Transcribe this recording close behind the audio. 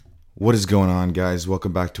What is going on, guys?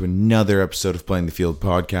 Welcome back to another episode of Playing the Field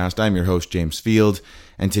podcast. I'm your host, James Field,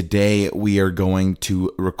 and today we are going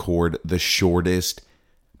to record the shortest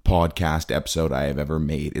podcast episode I have ever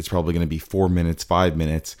made. It's probably going to be 4 minutes, 5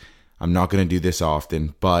 minutes. I'm not going to do this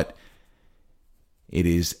often, but it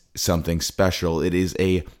is something special. It is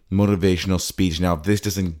a motivational speech. Now, if this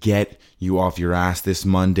doesn't get you off your ass this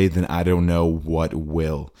Monday, then I don't know what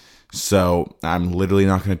will. So I'm literally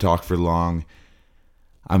not going to talk for long.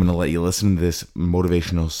 I'm going to let you listen to this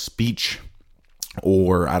motivational speech,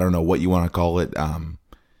 or I don't know what you want to call it,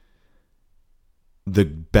 the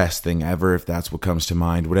best thing ever, if that's what comes to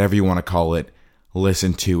mind. Whatever you want to call it,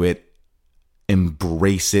 listen to it,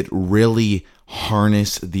 embrace it, really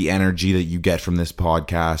harness the energy that you get from this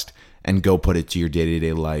podcast, and go put it to your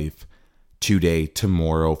day-to-day life today,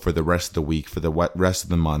 tomorrow, for the rest of the week, for the rest of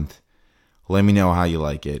the month. Let me know how you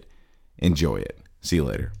like it. Enjoy it. See you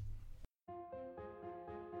later.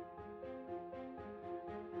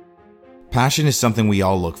 Passion is something we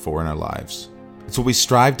all look for in our lives. It's what we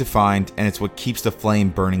strive to find, and it's what keeps the flame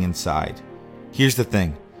burning inside. Here's the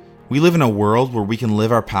thing. We live in a world where we can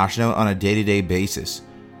live our passion out on a day-to-day basis.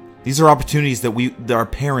 These are opportunities that our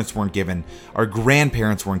parents weren't given, our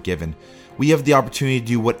grandparents weren't given. We have the opportunity to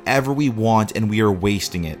do whatever we want, and we are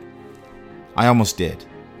wasting it. I almost did.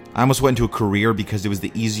 I almost went into a career because it was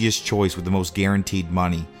the easiest choice with the most guaranteed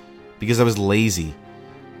money. Because I was lazy.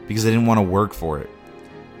 Because I didn't want to work for it.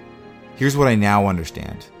 Here's what I now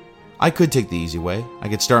understand. I could take the easy way. I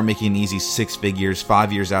could start making an easy 6 figures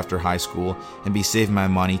 5 years after high school and be saving my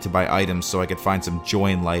money to buy items so I could find some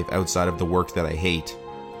joy in life outside of the work that I hate.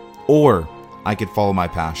 Or I could follow my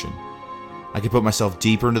passion. I could put myself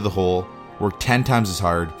deeper into the hole, work 10 times as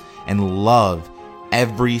hard, and love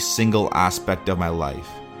every single aspect of my life.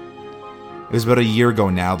 It was about a year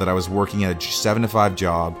ago now that I was working at a 7 to 5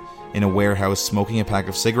 job in a warehouse, smoking a pack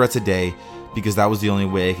of cigarettes a day because that was the only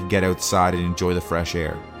way I could get outside and enjoy the fresh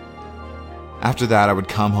air. After that, I would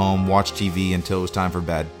come home, watch TV until it was time for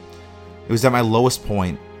bed. It was at my lowest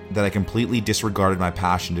point that I completely disregarded my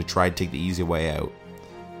passion to try to take the easy way out.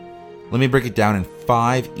 Let me break it down in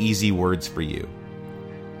 5 easy words for you.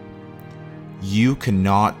 You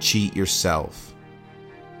cannot cheat yourself.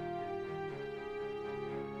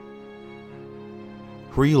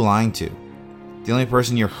 Who are you lying to? The only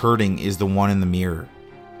person you're hurting is the one in the mirror.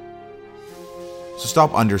 So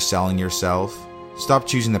stop underselling yourself. Stop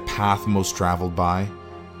choosing the path most traveled by.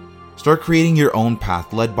 Start creating your own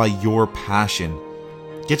path led by your passion.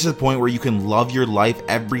 Get to the point where you can love your life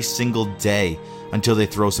every single day until they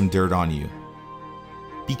throw some dirt on you.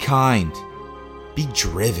 Be kind. Be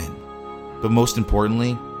driven. But most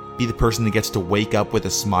importantly, be the person that gets to wake up with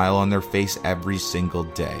a smile on their face every single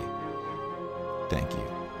day. Thank you.